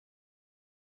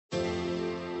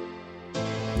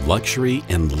Luxury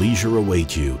and leisure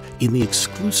await you in the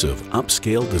exclusive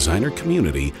upscale designer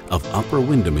community of Upper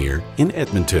Windermere in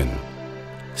Edmonton.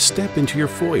 Step into your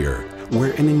foyer,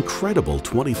 where an incredible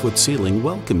 20-foot ceiling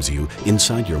welcomes you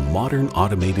inside your modern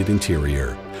automated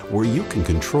interior, where you can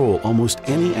control almost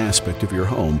any aspect of your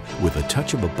home with a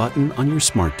touch of a button on your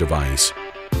smart device.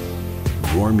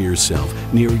 Warm yourself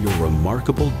near your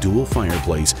remarkable dual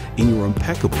fireplace in your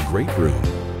impeccable great room.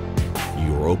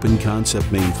 Your open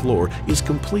concept main floor is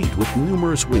complete with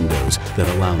numerous windows that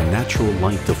allow natural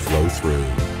light to flow through.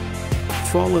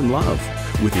 Fall in love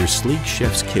with your sleek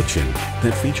chef's kitchen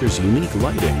that features unique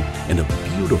lighting and a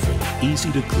beautiful,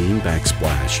 easy-to-clean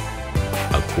backsplash.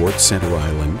 A quartz center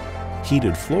island,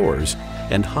 heated floors,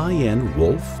 and high-end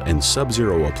Wolf and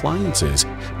Sub-Zero appliances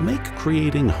make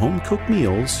creating home-cooked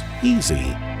meals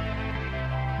easy.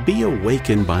 Be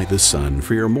awakened by the sun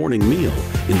for your morning meal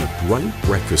in the bright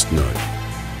breakfast nook.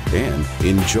 And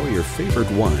enjoy your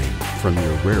favorite wine from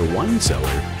your rare wine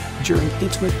cellar during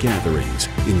intimate gatherings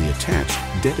in the attached,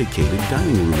 dedicated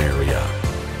dining room area.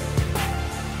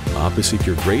 Opposite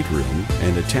your great room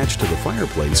and attached to the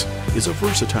fireplace is a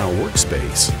versatile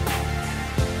workspace.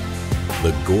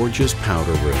 The gorgeous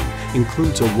powder room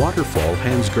includes a waterfall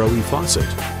Hansgrohe faucet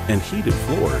and heated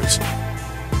floors.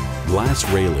 Glass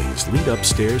railings lead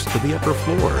upstairs to the upper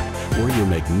floor, where your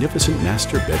magnificent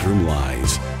master bedroom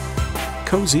lies.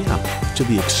 Cozy up to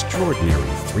the extraordinary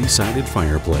three-sided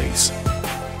fireplace.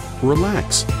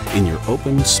 Relax in your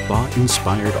open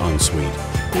spa-inspired ensuite,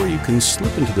 where you can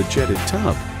slip into the jetted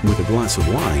tub with a glass of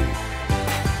wine.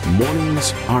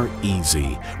 Mornings are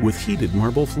easy with heated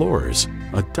marble floors,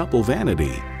 a double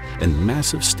vanity, and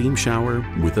massive steam shower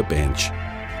with a bench.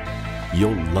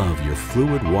 You'll love your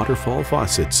fluid waterfall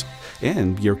faucets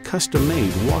and your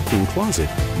custom-made walk-in closet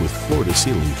with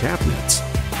floor-to-ceiling cabinets.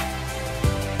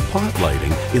 Pot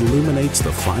lighting illuminates the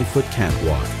 5-foot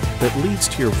catwalk that leads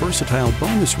to your versatile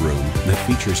bonus room that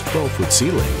features 12-foot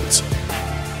ceilings.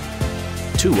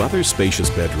 2 other spacious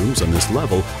bedrooms on this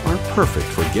level are perfect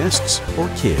for guests or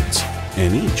kids,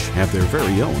 and each have their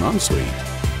very own ensuite.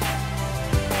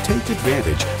 Take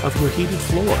advantage of your heated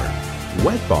floor,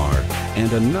 wet bar,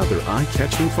 and another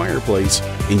eye-catching fireplace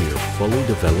in your fully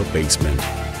developed basement.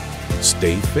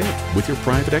 Stay fit with your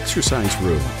private exercise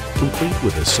room, complete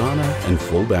with a sauna and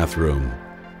full bathroom.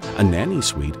 A nanny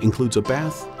suite includes a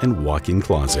bath and walk-in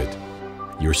closet.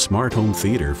 Your smart home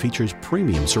theater features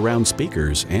premium surround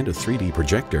speakers and a 3D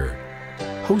projector.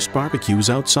 Host barbecues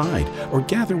outside or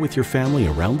gather with your family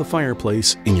around the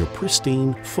fireplace in your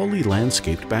pristine, fully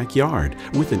landscaped backyard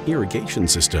with an irrigation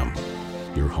system.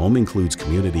 Your home includes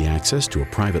community access to a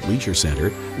private leisure center,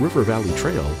 River Valley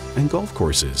Trail, and golf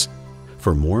courses.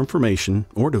 For more information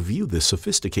or to view this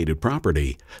sophisticated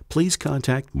property, please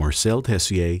contact Marcel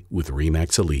Tessier with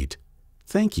RE/MAX Elite.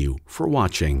 Thank you for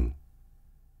watching.